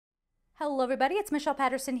Hello everybody, it's Michelle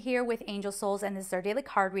Patterson here with Angel Souls, and this is our daily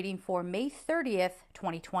card reading for May 30th,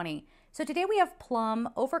 2020. So today we have Plum,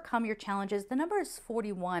 Overcome Your Challenges. The number is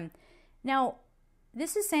 41. Now,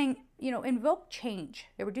 this is saying, invoke change.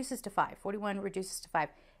 It reduces to 5. 41 reduces to 5.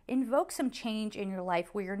 Invoke some change in your life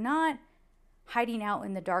where you're not hiding out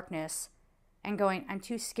in the darkness and going, I'm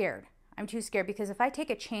too scared. I'm too scared because if I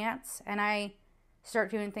take a chance and I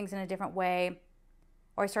start doing things in a different way,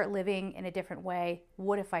 or I start living in a different way,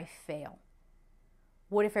 what if I fail?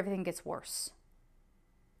 What if everything gets worse?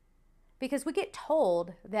 Because we get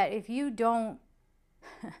told that if you don't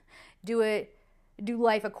do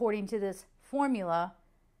life according to this formula,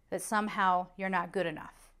 that somehow you're not good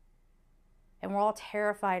enough. And we're all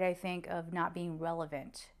terrified, I think, of not being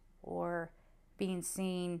relevant or being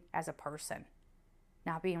seen as a person,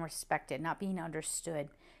 not being respected, not being understood.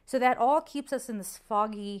 So that all keeps us in this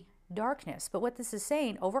foggy darkness. But what this is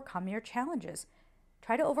saying, overcome your challenges.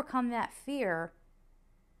 Try to overcome that fear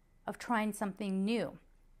of trying something new.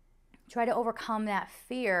 Try to overcome that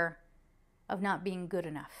fear of not being good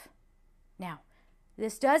enough. Now,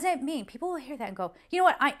 this doesn't mean, people will hear that and go, you know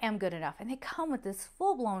what, I am good enough. And they come with this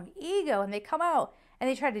full-blown ego and they come out and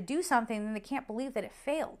they try to do something and they can't believe that it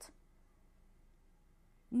failed.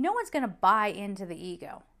 No one's going to buy into the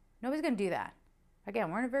ego. Nobody's going to do that. Again,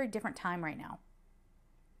 we're in a very different time right now.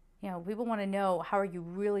 People want to know, how are you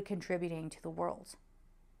really contributing to the world?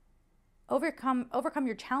 Overcome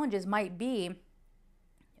your challenges might be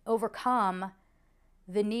overcome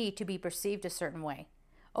the need to be perceived a certain way.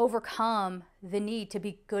 Overcome the need to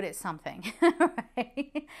be good at something,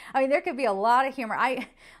 right? I mean, there could be a lot of humor.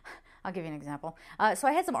 I'll give you an example. So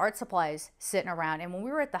I had some art supplies sitting around, and when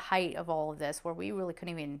we were at the height of all of this, where we really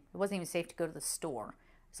couldn't even, it wasn't even safe to go to the store,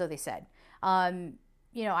 so they said. I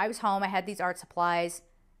was home, I had these art supplies,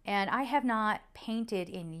 and I have not painted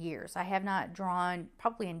in years. I have not drawn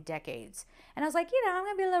probably in decades. And I was like, I'm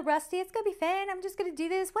going to be a little rusty. It's going to be fun. I'm just going to do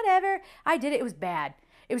this, whatever. I did it. It was bad.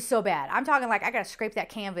 It was so bad. I'm talking like I got to scrape that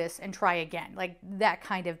canvas and try again. Like that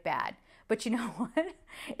kind of bad. But you know what?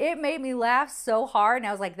 It made me laugh so hard. And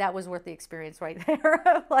I was like, that was worth the experience right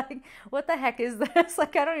there. Like, what the heck is this?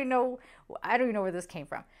 Like, I don't even know where this came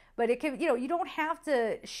from. But it can, you don't have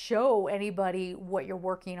to show anybody what you're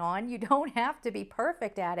working on. You don't have to be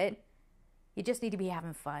perfect at it. You just need to be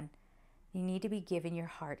having fun. You need to be giving your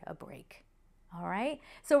heart a break. All right?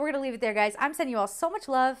 So we're going to leave it there, guys. I'm sending you all so much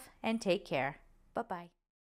love and take care. Bye-bye.